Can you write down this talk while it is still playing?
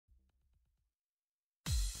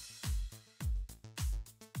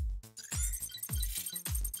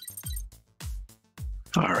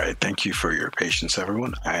All right, thank you for your patience,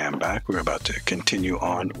 everyone. I am back. We're about to continue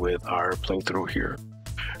on with our playthrough here,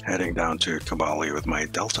 heading down to Kabali with my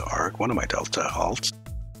Delta arc, one of my Delta alts.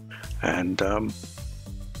 And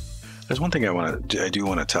there's one thing I do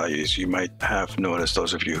want to tell you is you might have noticed,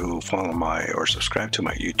 those of you who follow my or subscribe to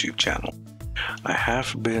my YouTube channel, I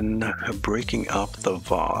have been breaking up the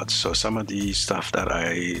VODs. So some of the stuff that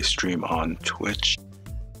I stream on Twitch,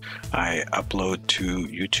 I upload to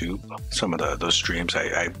YouTube. Some of those streams,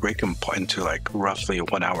 I break them into like roughly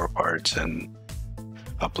 1 hour parts and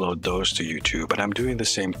upload those to YouTube. But I'm doing the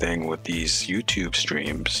same thing with these YouTube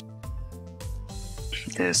streams,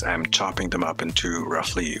 is I'm chopping them up into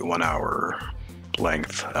roughly 1 hour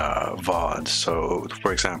length VODs. So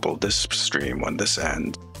for example, this stream, when this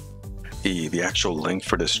ends, the actual link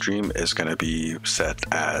for the stream is going to be set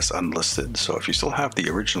as unlisted. So if you still have the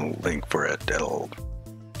original link for it,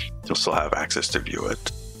 you'll still have access to view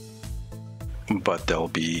it. But there'll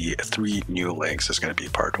be 3 new links. It's going to be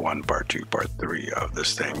part 1, part 2, part 3 of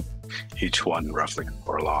this thing, each one roughly an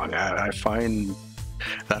hour long. I find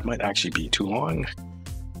that might actually be too long,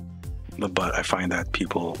 but I find that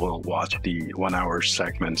people will watch the 1 hour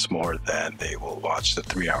segments more than they will watch the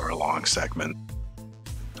 3 hour long segment.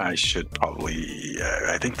 I should probably,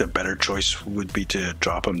 I think the better choice would be to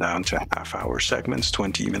drop them down to half-hour segments,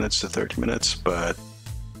 20 minutes to 30 minutes, but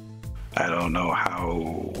I don't know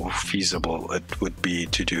how feasible it would be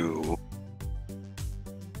to do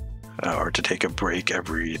or to take a break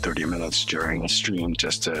every 30 minutes during a stream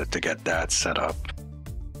just to get that set up.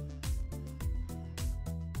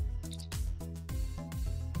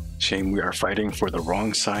 Shame we are fighting for the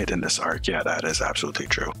wrong side in this arc. Yeah, that is absolutely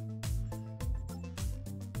true.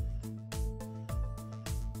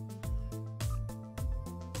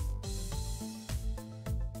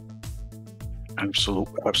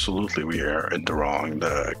 Absolutely, we are in the wrong.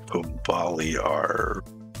 The Kobali are,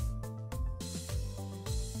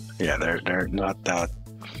 yeah, they're not that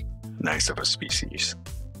nice of a species.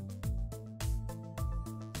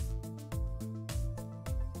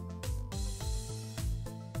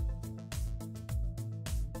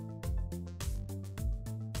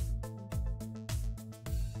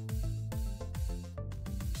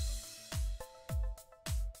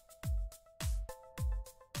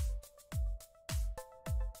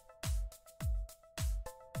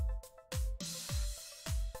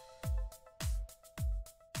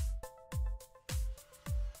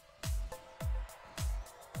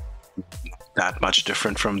 That much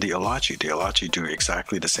different from the Alachi. The Alachi do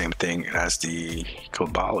exactly the same thing as the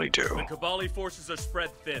Kobali do. The Kobali forces are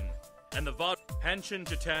spread thin, and the Hanshin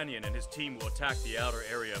Titanian and his team will attack the outer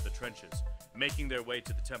area of the trenches, making their way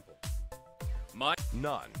to the temple.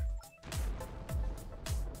 None.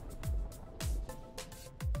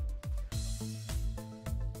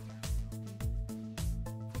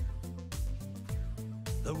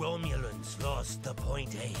 The Romulans lost the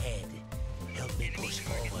point ahead. Help me push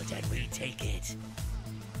forward and retake it.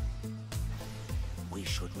 We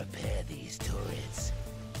should repair these turrets.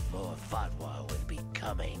 More Fatwa will be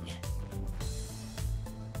coming.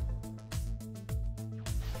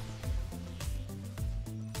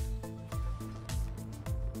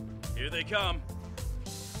 Here they come.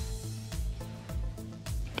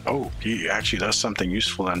 Oh, he actually does something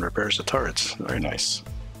useful and repairs the turrets. Very nice.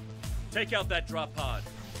 Take out that drop pod.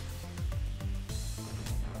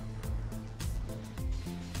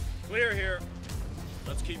 Clear here.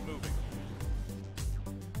 Let's keep moving.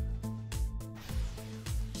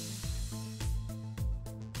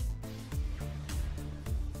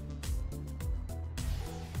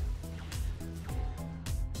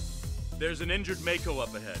 There's an injured Mako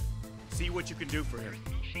up ahead. See what you can do for him.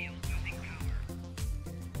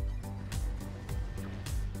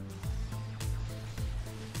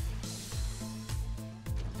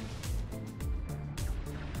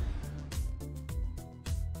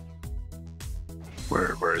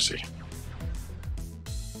 Where is he?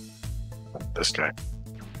 This guy.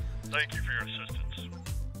 Thank you for your assistance.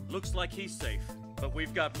 Looks like he's safe, but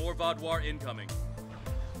we've got more Vaadwaur incoming.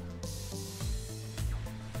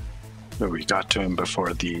 We got to him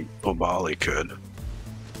before the Kobali could.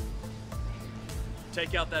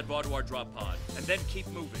 Take out that Vaadwaur drop pod, and then keep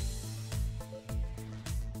moving.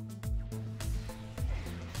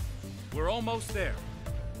 We're almost there.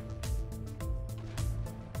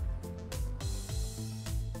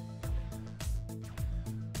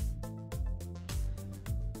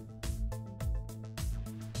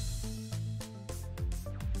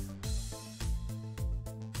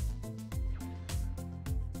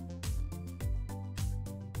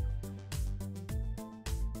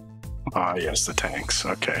 Ah, yes, the tanks.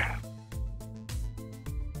 Okay.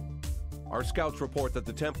 Our scouts report that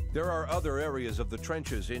the temple... There are other areas of the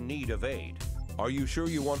trenches in need of aid. Are you sure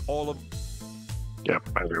you want all of... Yep,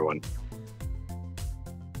 everyone.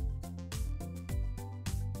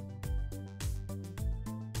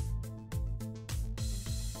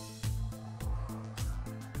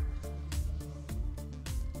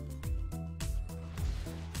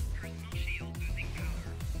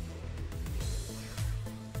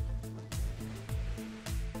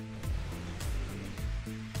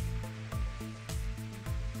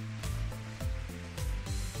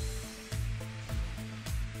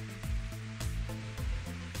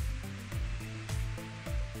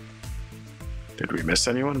 Did we miss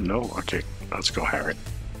anyone? No? Okay, let's go, Harry.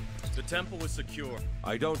 The temple was secure.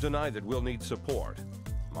 I don't deny that we'll need support.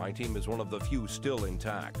 My team is one of the few still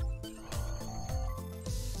intact.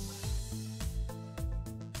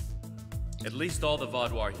 At least all the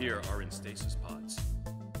Vaudouar here are in stasis pods.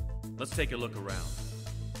 Let's take a look around.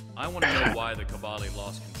 I want to know why the Cabali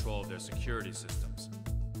lost control of their security systems.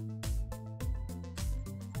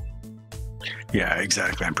 Yeah,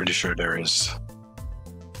 exactly. I'm pretty sure there is.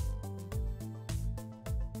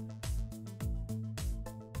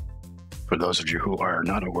 For those of you who are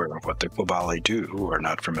not aware of what the Cabali do, who are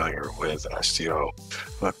not familiar with STO,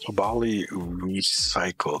 the Cabali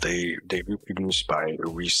recycle. They reproduce by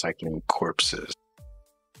recycling corpses.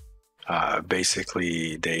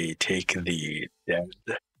 Basically, they take the dead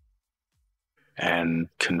and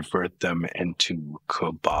convert them into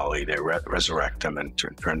Cabali. They resurrect them and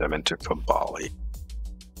turn them into Cabali.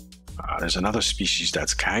 There's another species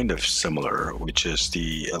that's kind of similar, which is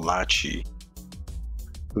the Elachi,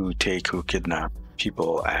 who kidnap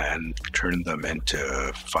people and turn them into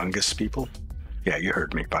fungus people. Yeah, you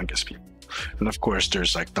heard me, fungus people. And of course,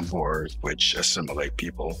 there's like the Borg, which assimilate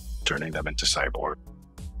people, turning them into cyborg.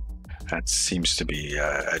 That seems to be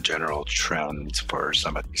a general trend for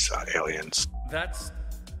some of these aliens. That's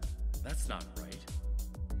not right.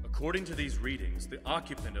 According to these readings, the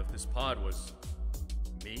occupant of this pod was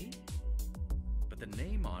me? But the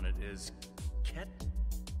name on it is Ket.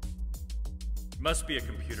 Must be a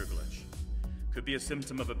computer glitch. Could be a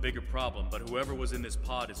symptom of a bigger problem, but whoever was in this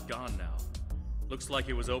pod is gone now. Looks like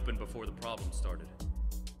it was open before the problem started.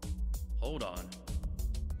 Hold on.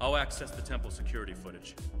 I'll access the temple security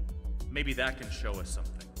footage. Maybe that can show us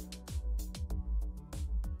something.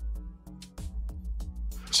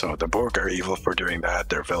 So the Borg are evil for doing that,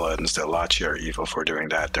 they're villains. The Elachi are evil for doing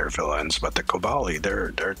that, they're villains. But the Cabali,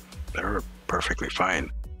 they're perfectly fine.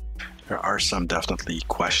 There are some definitely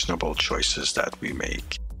questionable choices that we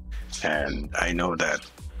make. And I know that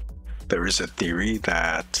there is a theory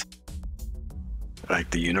that like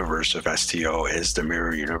the universe of STO is the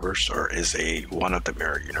mirror universe, or is one of the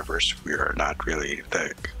mirror universe. We are not really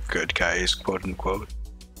the good guys, quote unquote.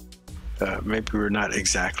 Maybe we're not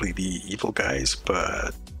exactly the evil guys,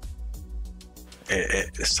 but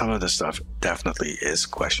some of the stuff definitely is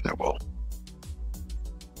questionable.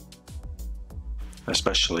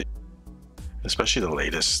 Especially the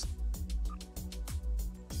latest.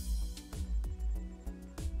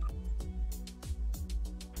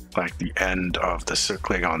 Like the end of the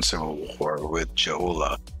Klingon Civil War with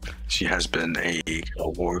Jaula. She has been a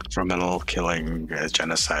war criminal, killing,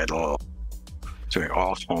 genocidal, doing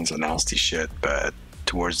all kinds of nasty shit, but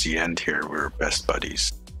towards the end here, we're best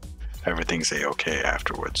buddies. Everything's a-okay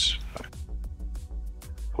afterwards.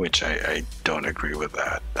 Which I don't agree with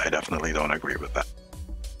that. I definitely don't agree with that.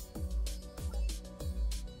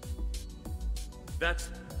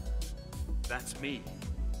 That's me,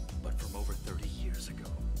 but from over 30 years ago.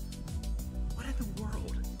 What in the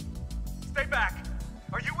world? Stay back!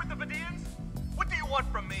 Are you with the Vidians? What do you want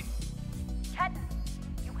from me? Ket,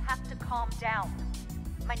 you have to calm down.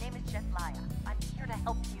 My name is Jetlaya. I'm here to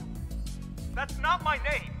help you. That's not my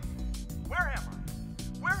name! Where am I?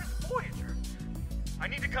 Where is Voyager? I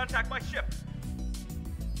need to contact my ship.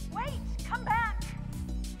 Wait! Come back!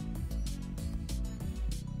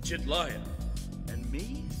 Jetlaya. And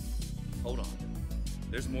me? Hold on.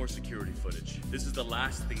 There's more security footage. This is the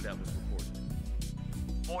last thing that was reported.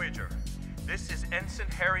 Voyager, this is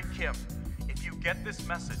Ensign Harry Kim. If you get this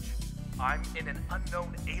message, I'm in an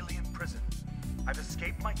unknown alien prison. I've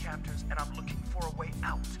escaped my captors and I'm looking for a way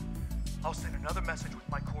out. I'll send another message with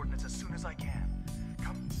my coordinates as soon as I can.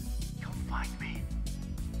 Come find me.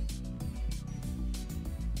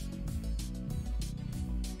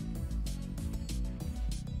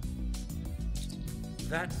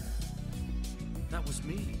 That was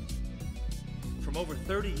me. From over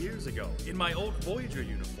 30 years ago, in my old Voyager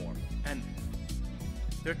uniform. And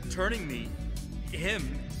they're turning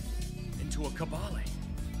into a Cabali.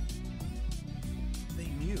 They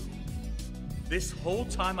knew. This whole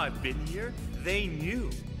time I've been here, they knew.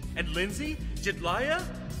 And Lindsay, Jedliah,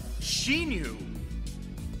 she knew.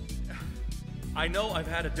 I know I've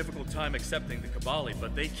had a difficult time accepting the Kabali,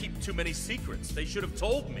 but they keep too many secrets. They should have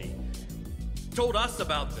told me. Told us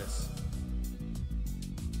about this.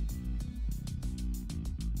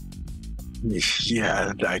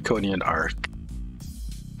 Yeah, the Iconian arc.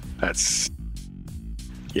 That's...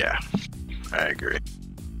 yeah, I agree.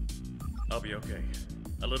 I'll be okay.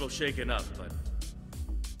 A little shaken up, but...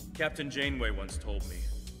 Captain Janeway once told me,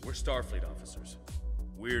 we're Starfleet officers.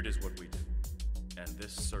 Weird is what we do. And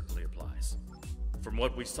this certainly applies. From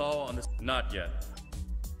what we saw on this... Not yet.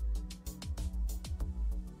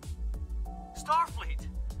 Starfleet!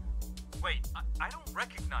 Wait, I don't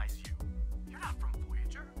recognize you. You're not from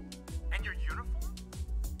Voyager? And your uniform?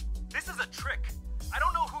 This is a trick. I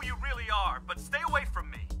don't know who you really are, but stay away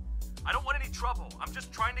from me. I don't want any trouble. I'm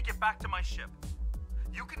just trying to get back to my ship.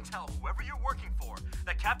 You can tell whoever you're working for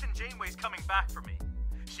that Captain Janeway's coming back for me.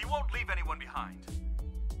 She won't leave anyone behind.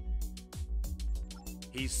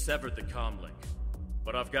 He's severed the comlink,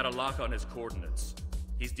 but I've got a lock on his coordinates.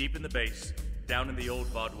 He's deep in the base, down in the old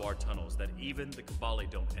Vaudoir tunnels that even the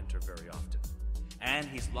Kabali don't enter very often. And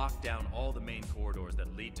he's locked down all the main corridors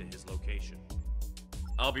that lead to his location.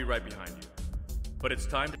 I'll be right behind you. But it's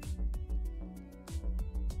time to...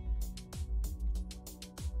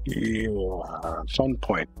 Yeah, fun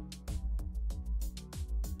point.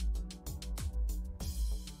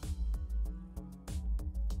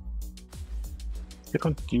 You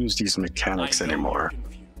don't use these mechanics I know anymore. you're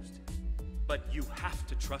confused, but you have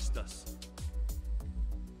to trust us.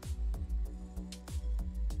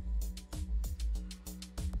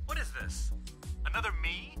 What is this? Another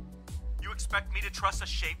me? You expect me to trust a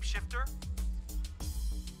shapeshifter?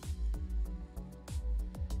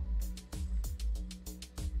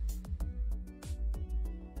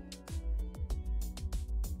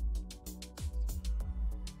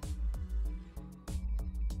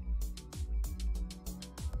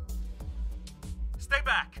 Stay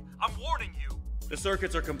back! I'm warning you! The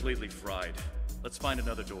circuits are completely fried. Let's find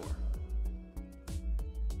another door.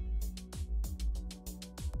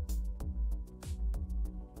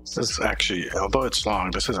 This is actually, although it's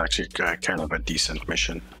long, this is actually kind of a decent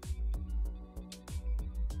mission.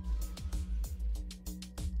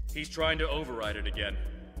 He's trying to override it again.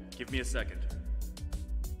 Give me a second.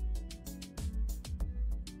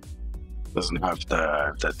 Doesn't have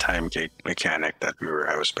the time gate mechanic that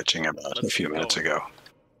I was bitching about a few minutes ago.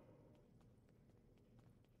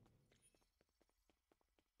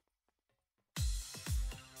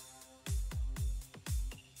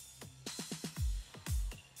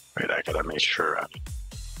 Wait, I gotta make sure.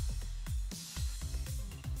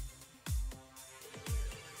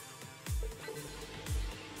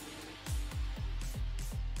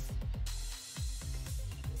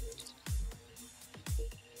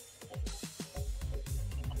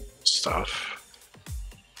 Stuff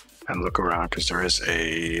and look around because there is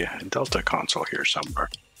a Delta console here somewhere.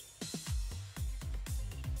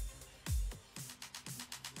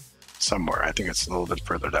 I think it's a little bit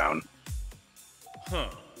further down. Huh.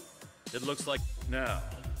 It looks like... Now,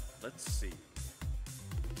 let's see.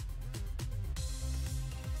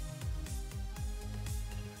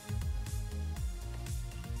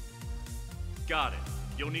 Got it.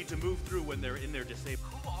 You'll need to move through when they're in their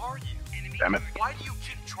disabled... Who are you? Damn it. Why do you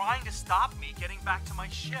keep trying to stop me getting back to my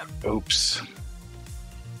ship? Oops.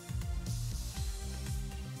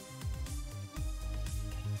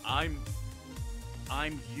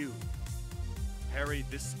 I'm you. Harry,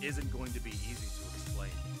 this isn't going to be easy to explain.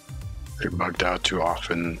 They're bugged out too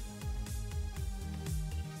often.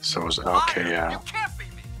 So it's okay, yeah. You can't be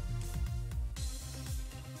me!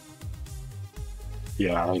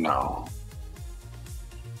 Yeah, I know.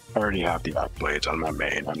 I already have the upgrades on my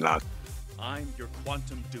main. I'm your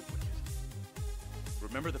quantum duplicate.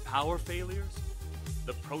 Remember the power failures?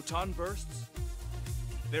 The proton bursts?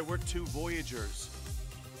 There were 2 Voyagers.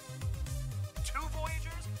 2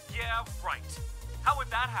 Voyagers? Yeah, right. How would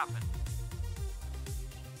that happen?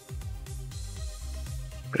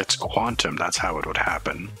 It's quantum, that's how it would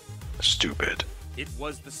happen. Stupid. It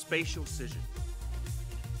was the spatial scission.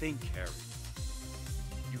 Think, Harry.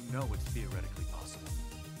 You know it's theoretically possible.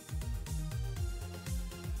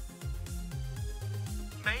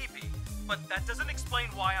 Maybe, but that doesn't explain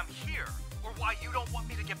why I'm here, or why you don't want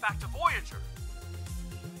me to get back to Voyager.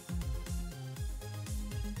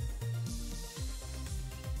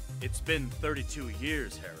 It's been 32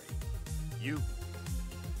 years, Harry. You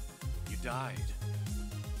died.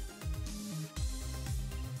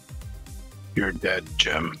 You're dead,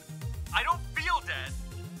 Jim. I don't feel dead.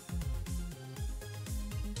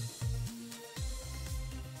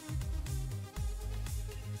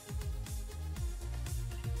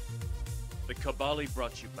 Kabali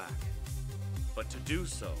brought you back. But to do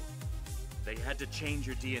so, they had to change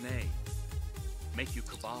your DNA. Make you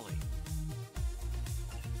Kabali.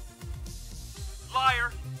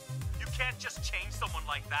 Liar! You can't just change someone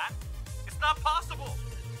like that. It's not possible.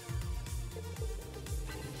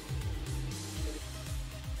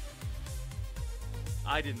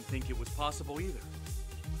 I didn't think it was possible either.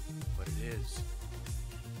 But it is.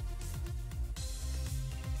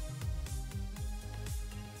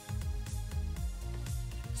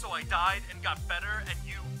 So I died and got better, and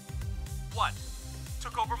you... what?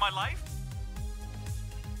 Took over my life?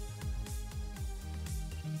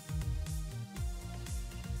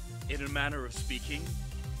 In a manner of speaking,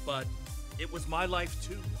 but it was my life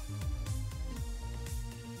too.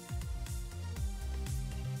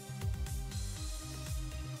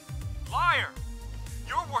 Liar!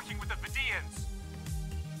 You're working with the Vidians!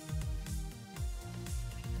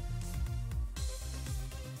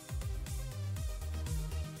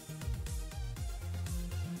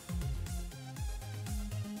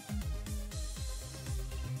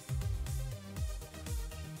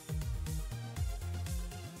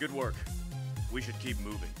 Good work. We should keep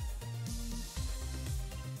moving.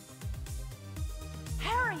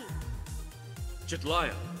 Harry!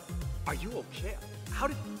 Jetlaya, are you okay? How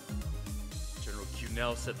did... General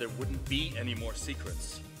Cunell said there wouldn't be any more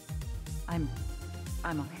secrets. I'm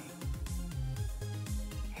okay.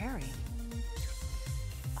 Harry,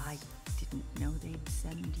 I didn't know they'd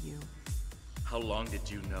send you. How long did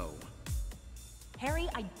you know? Harry,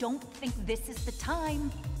 I don't think this is the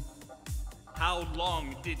time. How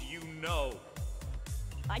long did you know?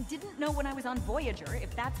 I didn't know when I was on Voyager,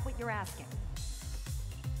 if that's what you're asking.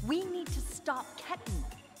 We need to stop Ketan.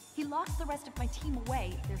 He locked the rest of my team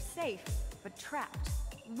away. They're safe, but trapped.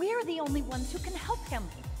 We're the only ones who can help him.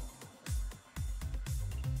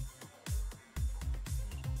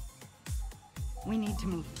 We need to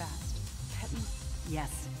move fast. Ketan?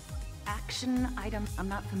 Yes. Action item I'm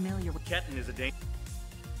not familiar with. Ketan is a danger.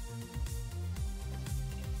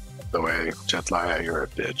 The way, Jetlaya, you're a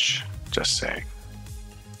bitch. Just saying.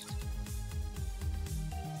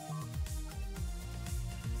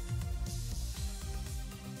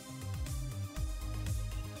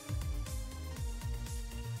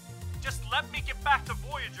 Just let me get back to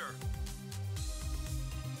Voyager!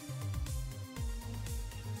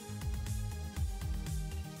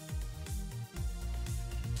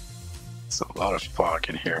 It's a lot of fog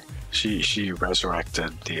in here. She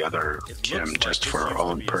resurrected the other Kim just for her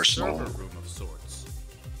own personal. Room of sorts.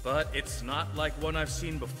 But it's not like one I've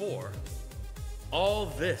seen before. All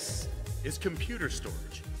this is computer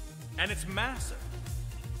storage, and it's massive.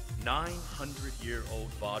 900-year-old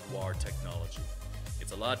Vaudouar technology.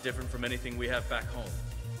 It's a lot different from anything we have back home.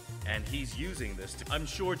 And he's using this to... I'm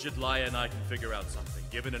sure Jetlaya and I can figure out something,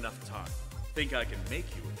 given enough time. Think I can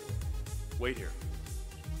make you into it. Wait here.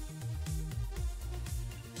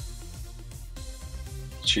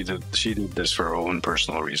 She did this for her own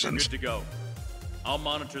personal reasons. Good to go. I'll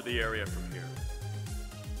monitor the area from here.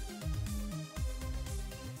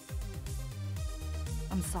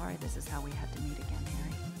 I'm sorry this is how we had to meet again,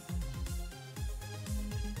 Harry.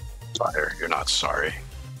 Fire, you're not sorry.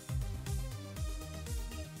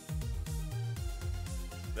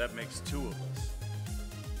 That makes two of us.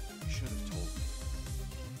 You should have told me.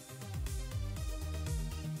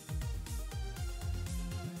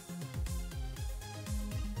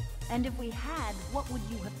 And if we had, what would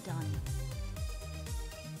you have done?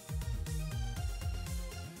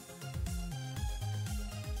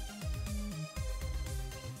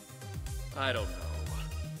 I don't know.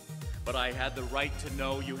 But I had the right to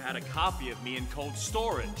know you had a copy of me in cold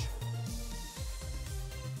storage.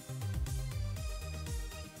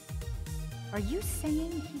 Are you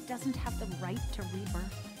saying he doesn't have the right to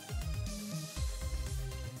rebirth?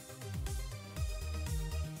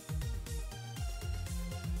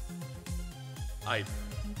 I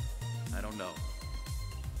don't know.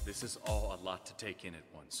 This is all a lot to take in at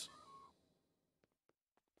once.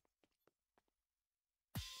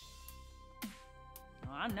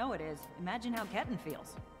 Oh, I know it is. Imagine how Ketan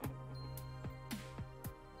feels.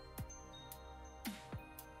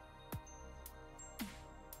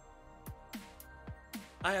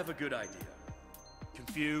 I have a good idea.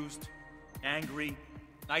 Confused, angry,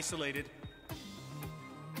 isolated.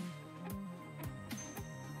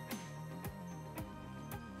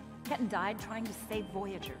 Ketan died trying to save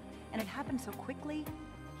Voyager, and it happened so quickly,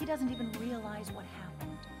 he doesn't even realize what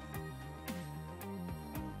happened.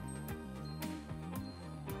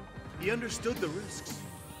 He understood the risks,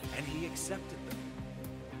 and he accepted them.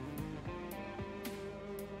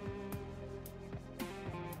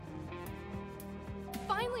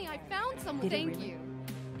 Finally, I found something! Did it thank really? you.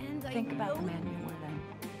 And Think I about the know man you were then.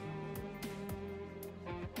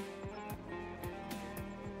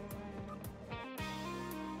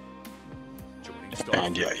 Joining Star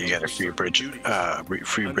And yeah, you get a free bridge,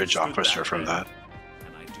 free bridge Understood officer that from then, that.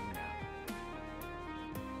 and I do now.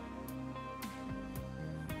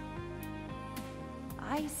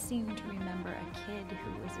 I seem to remember a kid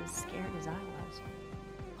who was as scared as I was.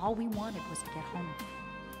 All we wanted was to get home.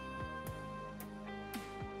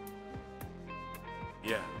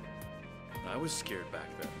 Yeah, I was scared back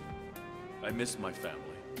then. I missed my family.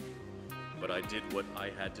 But I did what I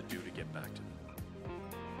had to do to get back to them.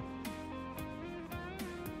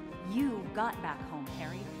 You got back home,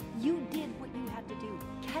 Harry. You did what you had to do.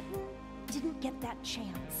 Ketten didn't get that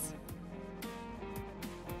chance.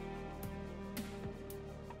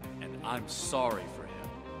 And I'm sorry for him.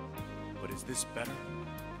 But is this better?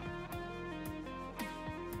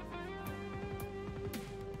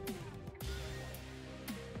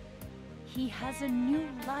 He has a new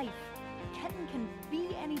life. Ketten can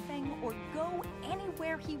be anything or go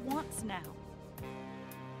anywhere he wants now.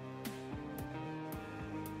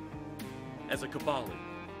 As a Kabali,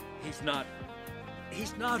 he's not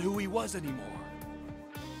who he was anymore.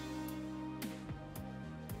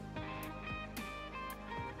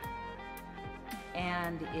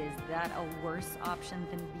 And is that a worse option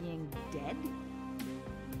than being dead?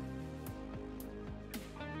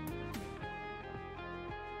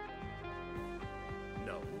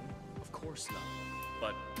 No, of course not.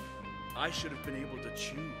 But I should have been able to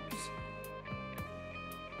choose.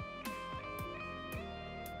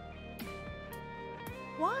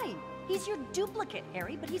 Why? He's your duplicate,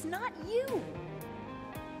 Harry, but he's not you.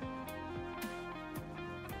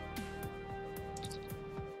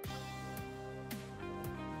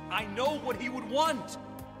 I know what he would want!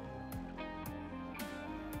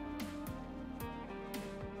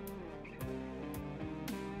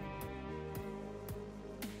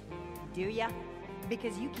 Do ya?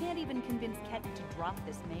 Because you can't even convince Ketten to drop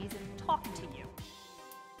this maze and talk to you.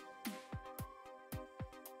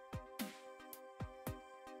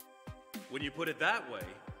 When you put it that way,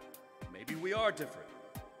 maybe we are different.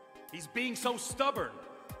 He's being so stubborn.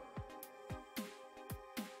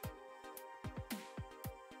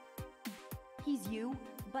 He's you,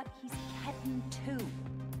 but he's Ketten too.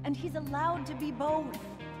 And he's allowed to be both.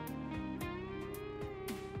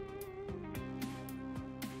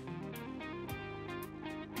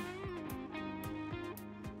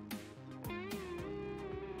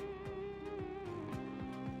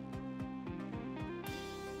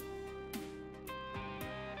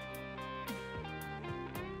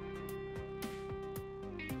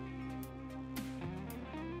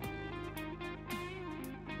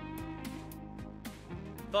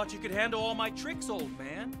 Thought you could handle all my tricks, old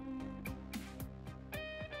man.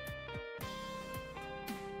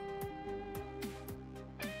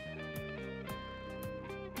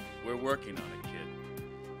 We're working on it, kid.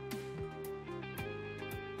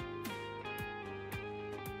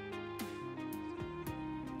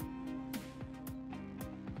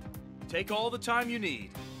 Take all the time you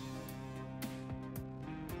need.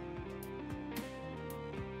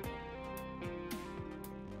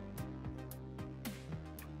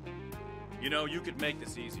 You know, you could make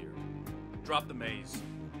this easier. Drop the maze.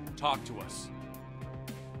 Talk to us.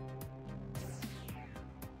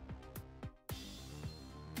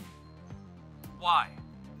 Why?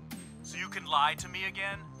 So you can lie to me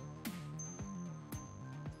again?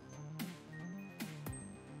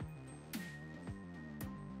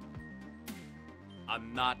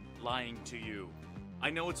 I'm not lying to you. I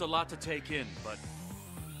know it's a lot to take in, but...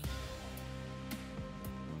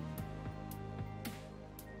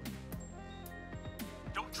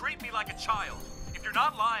 Don't treat me like a child. If you're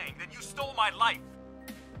not lying, then you stole my life.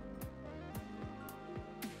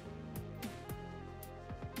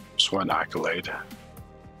 Just one accolade.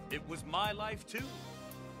 It was my life too.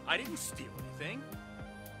 I didn't steal anything.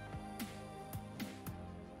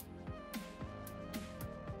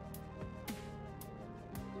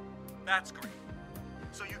 That's great.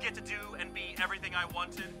 So you get to do and be everything I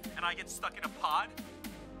wanted, and I get stuck in a pod?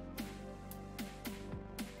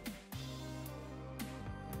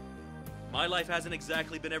 My life hasn't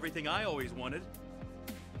exactly been everything I always wanted.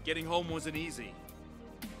 Getting home wasn't easy.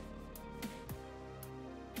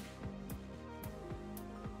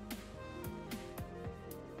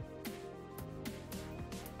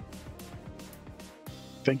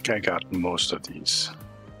 I think I got most of these.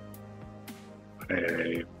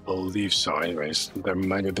 I believe so. Anyways, there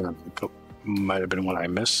might have been one I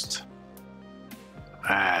missed.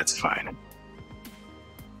 It's fine.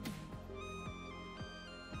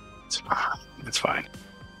 It's fine.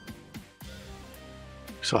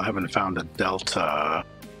 So I haven't found a delta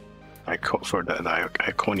for the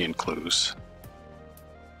Iconian clues.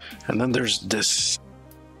 And then there's this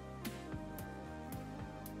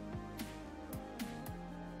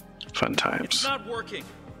fun times. It's not working.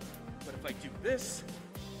 But if I do this,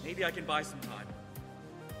 maybe I can buy some time.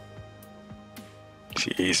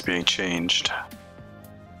 He's being changed.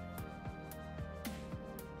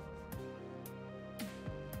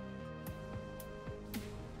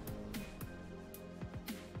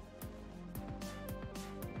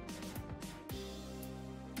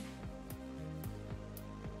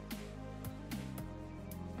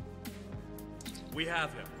 We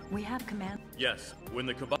have him. We have command. Yes, when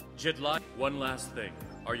the Cabal... Jidlai, one last thing.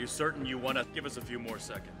 Are you certain you want to give us a few more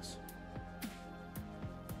seconds?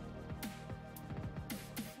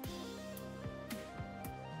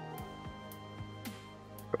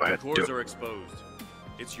 Go ahead, Cores are exposed.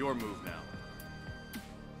 It's your move now.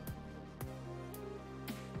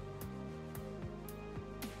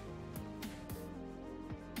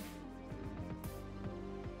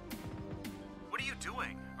 What are you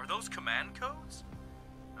doing? Are those command codes?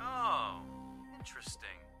 Oh, interesting.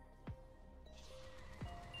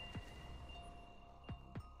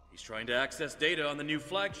 He's trying to access data on the new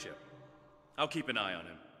flagship. I'll keep an eye on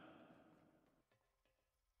him.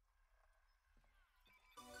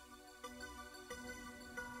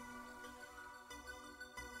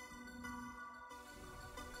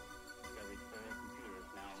 Computers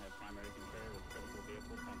now have primary control of critical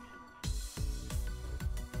vehicle functions.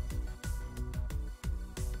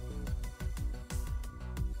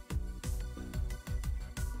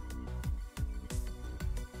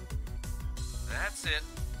 That's it.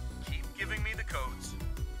 Keep giving me the codes.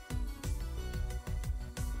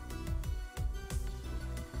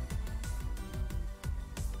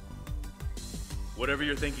 Whatever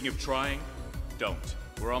you're thinking of trying, don't.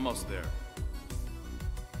 We're almost there.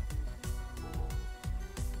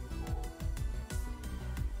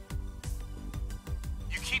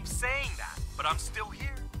 You keep saying that, but I'm still here.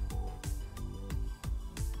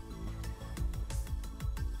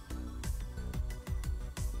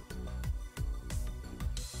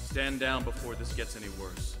 Stand down before this gets any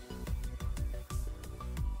worse.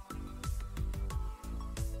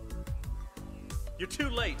 You're too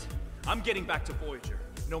late. I'm getting back to Voyager,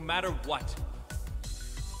 no matter what.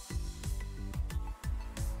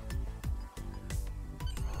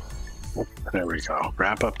 There we go.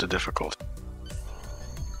 Wrap up the difficulty.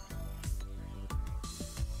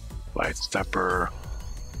 Light stepper.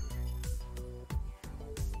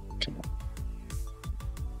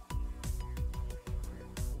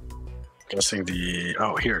 Guessing the...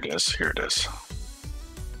 Oh, here it is. Here it is.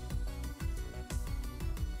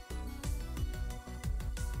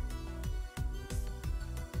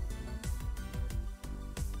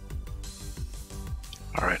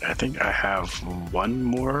 All right, I think I have one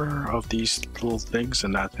more of these little things,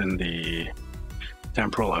 and that's in the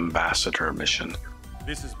Temporal Ambassador mission.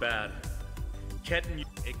 This is bad. Ketten,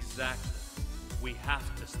 exactly. We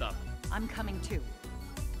have to stop. I'm coming too.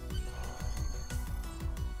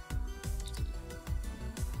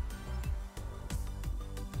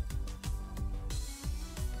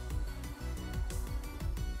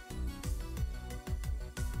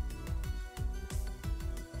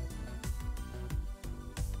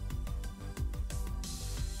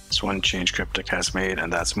 That's one change Cryptic has made,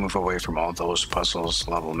 and that's move away from all those puzzles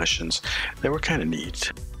level missions. They were kind of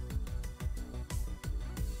neat.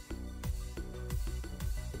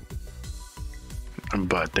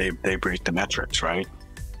 But they break the metrics, right?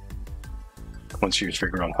 Once you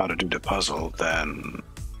figure out how to do the puzzle, then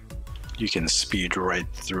you can speed right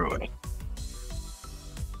through it.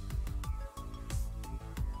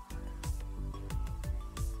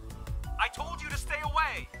 I told you to stay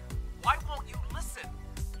away. Why won't you listen?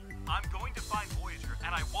 I'm going to find Voyager,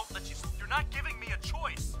 and I won't let you... You're not giving me a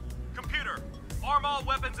choice. Computer, arm all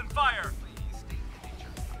weapons and fire.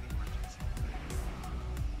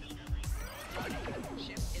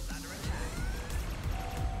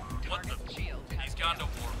 What the... He's gone to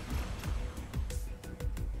war.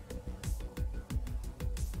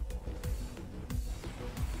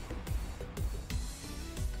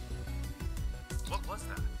 What was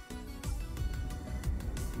that?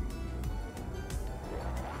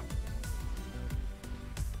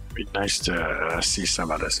 Be nice to see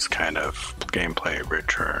some of this kind of gameplay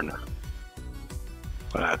return.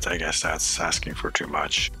 But I guess that's asking for too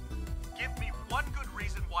much. Give me one good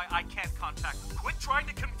reason why I can't contact him. Quit trying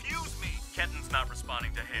to confuse me. Ketten's not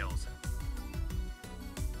responding to hails.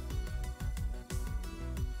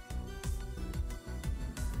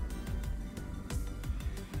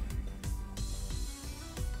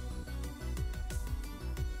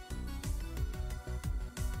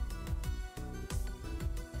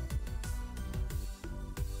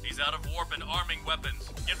 He's out of warp and arming weapons.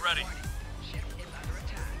 Get ready. Ship is under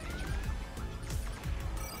attack.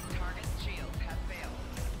 Target shields have failed.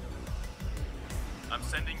 I'm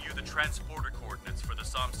sending you the transporter coordinates for the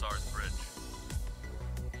Samsar's bridge.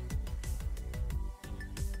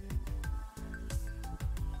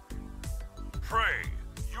 Prey,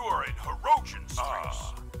 you are in Hirogen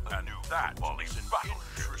Streets. I knew that was an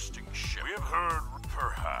interesting ship. We have heard,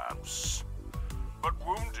 perhaps, but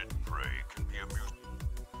wounded prey can be amusing.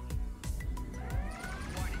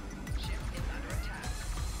 Warning. Ship is under attack.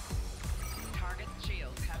 Target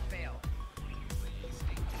shields have failed.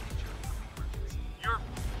 You're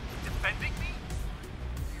defending me?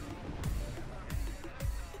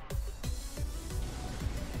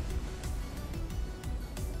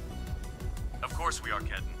 Of course we are,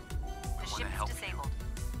 Kedden. The ship is disabled.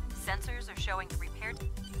 Sensors are showing the repair.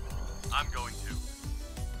 I'm going to.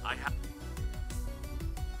 I have.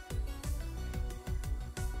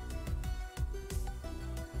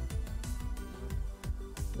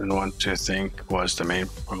 Didn't want to think was the main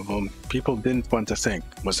problem. People didn't want to think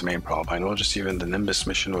was the main problem. I noticed even the Nimbus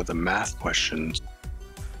mission with the math questions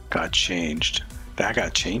got changed. That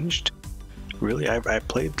got changed? Really? I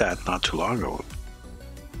played that not too long ago.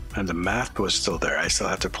 And the math was still there. I still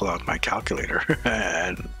had to pull out my calculator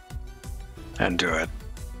and do it.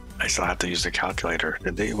 I still had to use the calculator.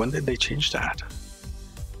 When did they change that?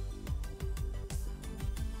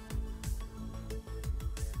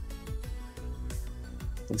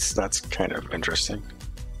 That's kind of interesting.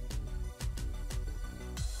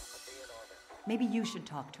 Maybe you should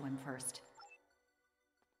talk to him first.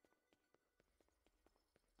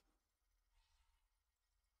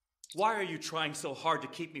 Why are you trying so hard to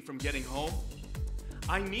keep me from getting home?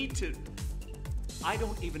 I need to... I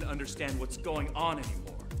don't even understand what's going on anymore.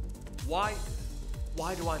 Why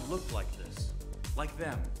do I look like this? Like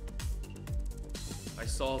them? I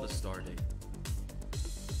saw the stardate.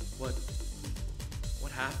 What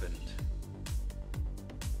happened?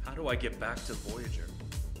 How do I get back to Voyager?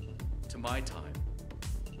 To my time?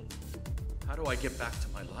 How do I get back to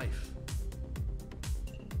my life?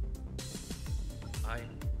 I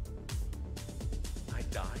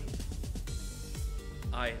died?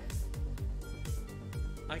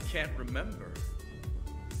 I can't remember.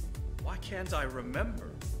 Why can't I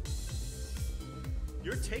remember?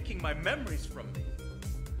 You're taking my memories from me.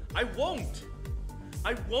 I won't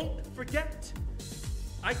forget.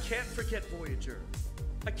 I can't forget Voyager.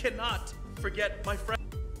 I cannot forget my friend.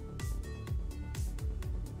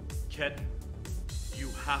 Kedden, you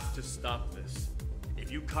have to stop this.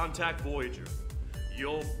 If you contact Voyager,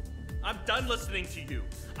 I'm done listening to you.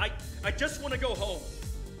 I just want to go home.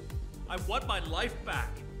 I want my life back.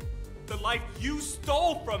 The life you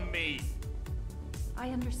stole from me. I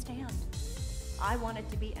understand. I wanted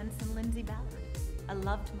to be Ensign Lindsay Ballard. I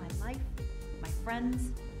loved my life, my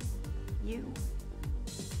friends, you.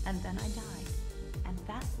 And then I died, and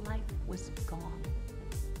that life was gone.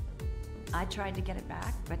 I tried to get it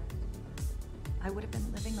back, but I would have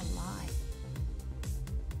been living a lie.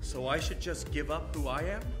 So I should just give up who I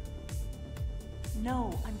am?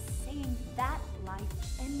 No, I'm saying that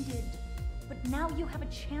life ended. But now you have a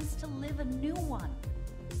chance to live a new one.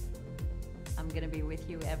 I'm gonna be with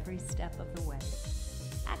you every step of the way.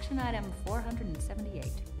 Action item 478.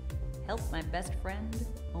 Help my best friend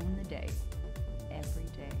own the day. Every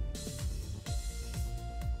day.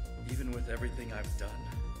 Even with everything I've done.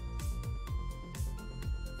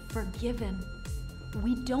 Forgiven.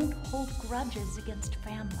 We don't hold grudges against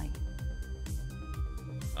family.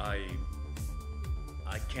 I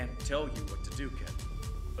can't tell you what to do, Ken.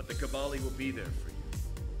 But the Kabali will be there for you.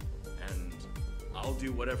 And I'll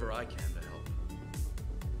do whatever I can to help.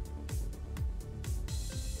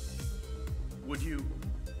 Would you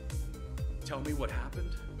tell me what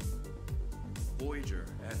happened? Voyager,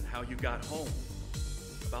 and how you got home.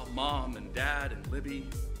 About Mom and Dad and Libby.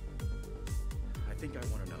 I think I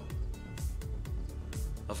want to know.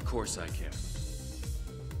 Of course I can.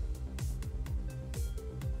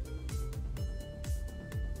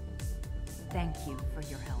 Thank you for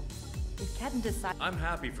your help. If Kedden decides... I'm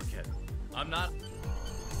happy for Kedden. I'm not...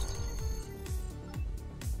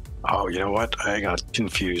 Oh, you know what? I got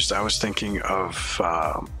confused. I was thinking of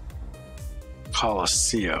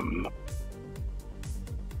Coliseum.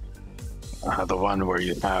 The one where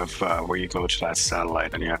you have, where you go to that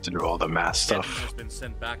satellite and you have to do all the math stuff. Kedden has been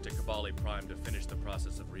sent back to Kabali Prime to finish the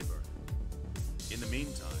process of rebirth. In the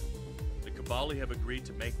meantime, the Kabali have agreed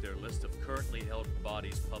to make their list of currently held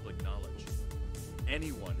bodies public knowledge.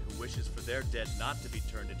 Anyone who wishes for their dead not to be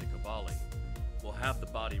turned into Kabali will have the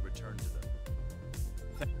body returned to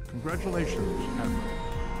them. Congratulations, Admiral.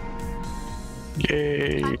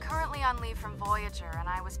 Yay! I'm currently on leave from Voyager, and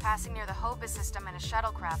I was passing near the Hobus system in a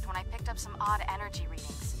shuttlecraft when I picked up some odd energy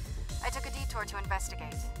readings. I took a detour to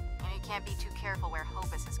investigate. You can't be too careful where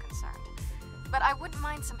Hobus is concerned. But I wouldn't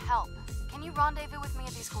mind some help. Can you rendezvous with me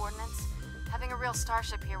at these coordinates? Having a real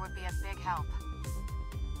starship here would be a big help.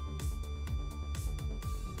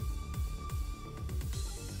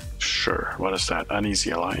 Sure. What is that? Uneasy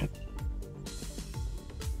Alliance?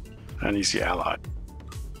 Uneasy Ally.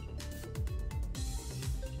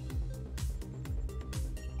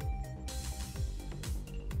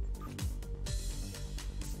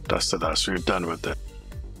 Dust to dust. We're done with it.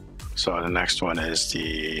 So the next one is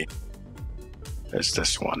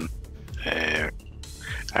this one.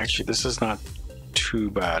 Actually, this is not too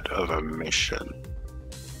bad of a mission.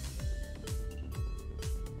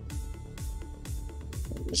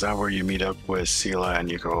 Is that where you meet up with Sela and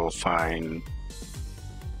you go find...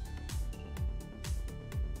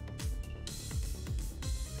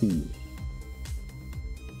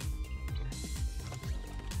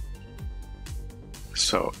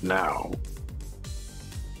 So now...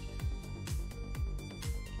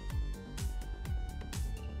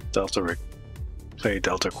 play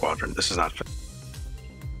Delta Quadrant. This is not fit.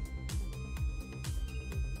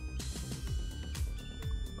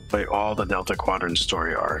 Play all the Delta Quadrant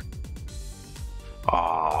story arc.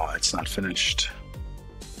 It's not finished.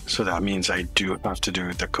 So that means I do have to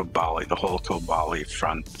do the Kobali, the whole Kobali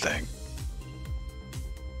front thing.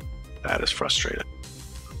 That is frustrating.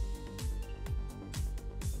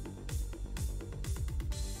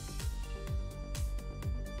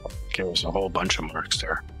 Okay, there's a whole bunch of marks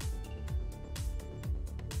there.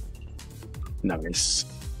 Nice.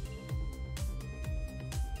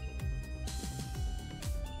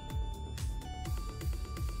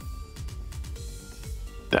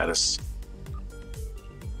 That is...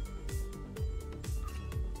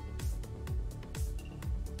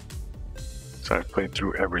 So I've played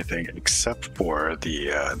through everything except for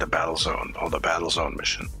the battle zone, all the battle zone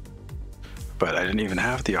mission. But I didn't even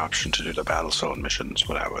have the option to do the battle zone missions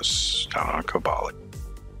when I was down on Kobali.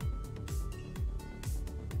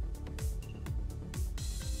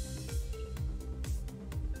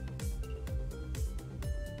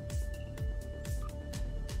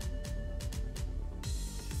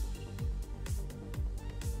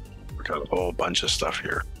 We got a whole bunch of stuff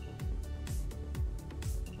here.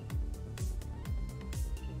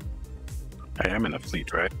 I am in a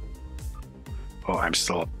fleet, right? Oh, I'm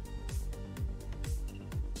still...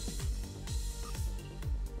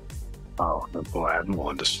 Oh, the full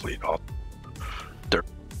admiral in this fleet. Oh, there.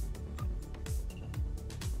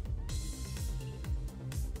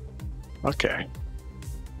 Okay.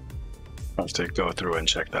 I'll have to go through and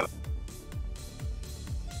check that out.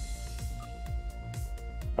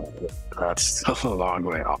 That's still a long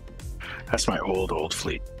way off. That's my old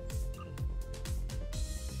fleet.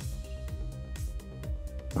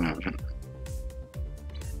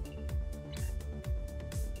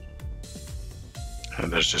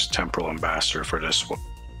 And there's just temporal ambassador for this one.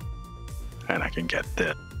 And I can get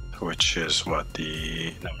this, which is what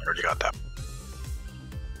the... No, I already got that.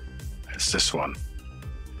 It's this one.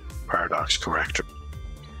 Paradox corrector.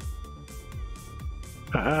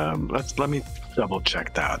 Let me double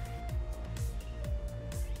check that.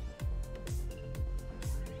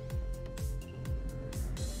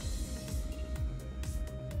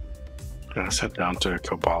 Let's head down to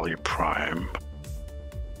Kobali Prime.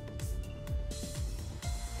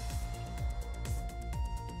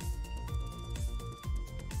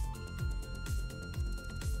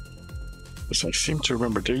 Because I seem to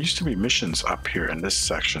remember there used to be missions up here in this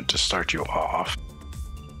section to start you off.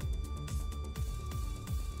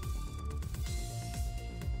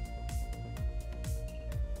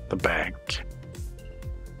 The bank.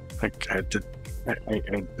 Like I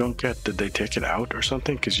don't get, did they take it out or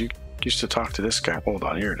something? Because you used to talk to this guy. Hold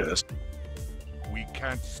on, here it is. We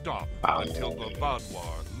can't stop until the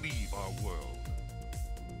Vaadwaur leave our world.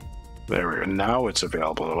 There we go. Now it's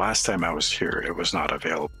available. The last time I was here, it was not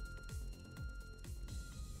available.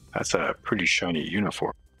 That's a pretty shiny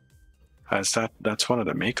uniform. That's one of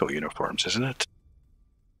the Mako uniforms, isn't it?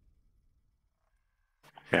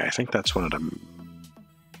 Yeah, I think that's one of them.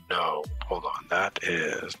 No, hold on. That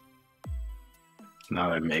is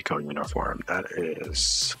not a Mako uniform. That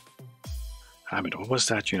is... I mean, what was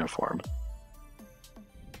that uniform?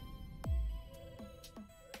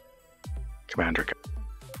 Commander.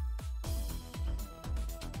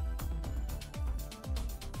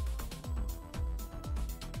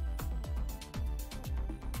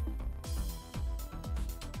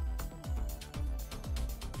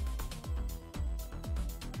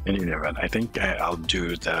 In any event, I think I'll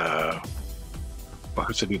do the We'll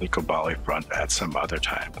have to do the Kobali front at some other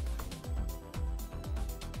time.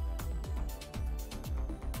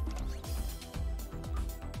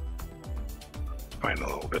 Find a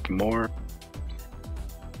little bit more.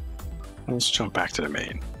 Let's jump back to the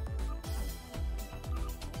main.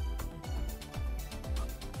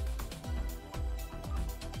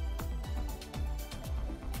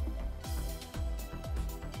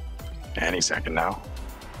 Any second now.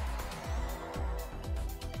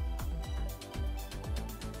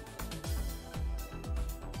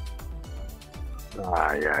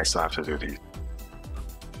 Yeah, I still have to do the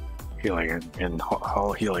healing in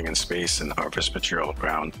hull healing in space and harvest material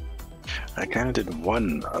ground. I kind of did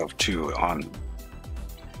one of two on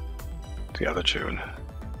the other tune.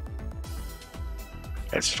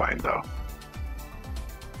 It's fine though.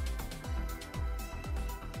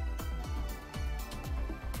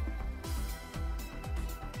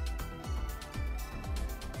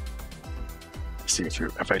 See,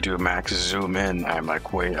 if I do max zoom in, I'm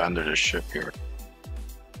like way under the ship here.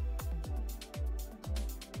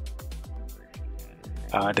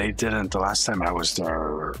 They didn't. The last time I was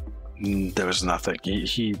there, there was nothing.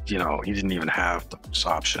 He didn't even have those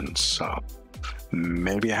options. So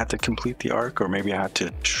maybe I had to complete the arc, or maybe I had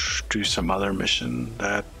to do some other mission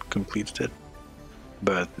that completed it.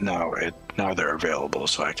 But now they're available,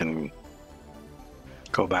 so I can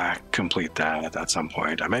go back, complete that at some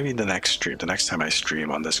point. Maybe the next stream, the next time I stream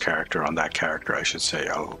on this character, on that character, I should say,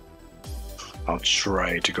 I'll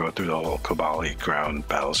try to go through the whole Kobali ground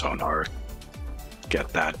battle zone arc, get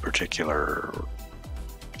that particular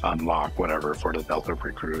unlock, whatever, for the Delta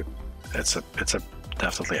recruit. It's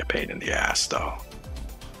definitely a pain in the ass, though,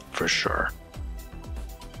 for sure.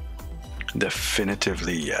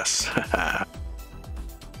 Definitively yes.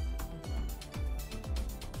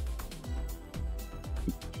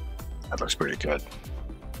 That looks pretty good.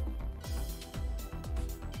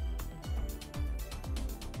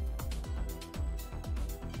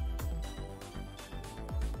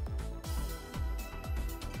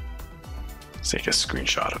 Let's take a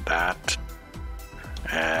screenshot of that.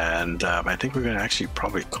 And I think we're going to actually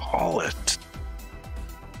probably call it.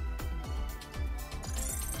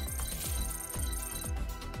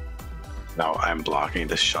 No, I'm blocking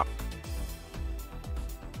this shot.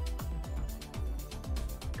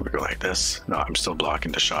 We go like this. No, I'm still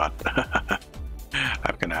blocking the shot.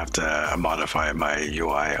 I'm gonna have to modify my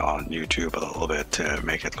UI on YouTube a little bit to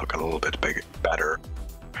make it look a little bit better.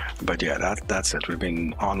 But yeah, that's it. We've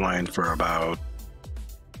been online for about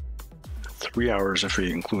 3 hours if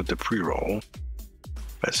we include the pre-roll.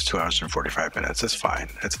 That's 2 hours and 45 minutes. It's fine.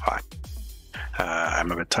 It's fine.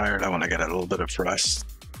 I'm a bit tired. I want to get a little bit of rest.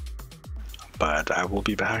 But I will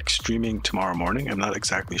be back streaming tomorrow morning. I'm not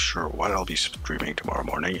exactly sure what I'll be streaming tomorrow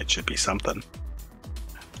morning. It should be something.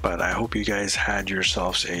 But I hope you guys had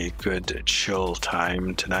yourselves a good chill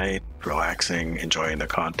time tonight, relaxing, enjoying the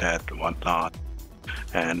content and whatnot.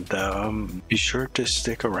 And be sure to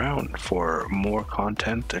stick around for more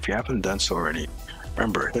content. If you haven't done so already,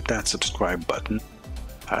 remember, hit that subscribe button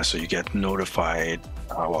so you get notified.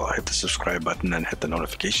 Hit the subscribe button and hit the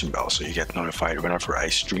notification bell so you get notified whenever I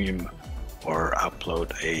stream or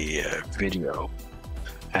upload a video.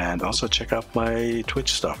 And also check out my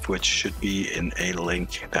Twitch stuff, which should be in a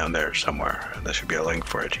link down there somewhere. There should be a link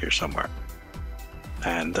for it here somewhere.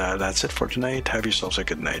 And that's it for tonight. Have yourselves a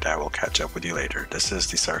good night. I will catch up with you later. This is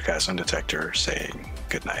the Sarcasm Detector saying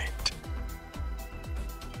good night.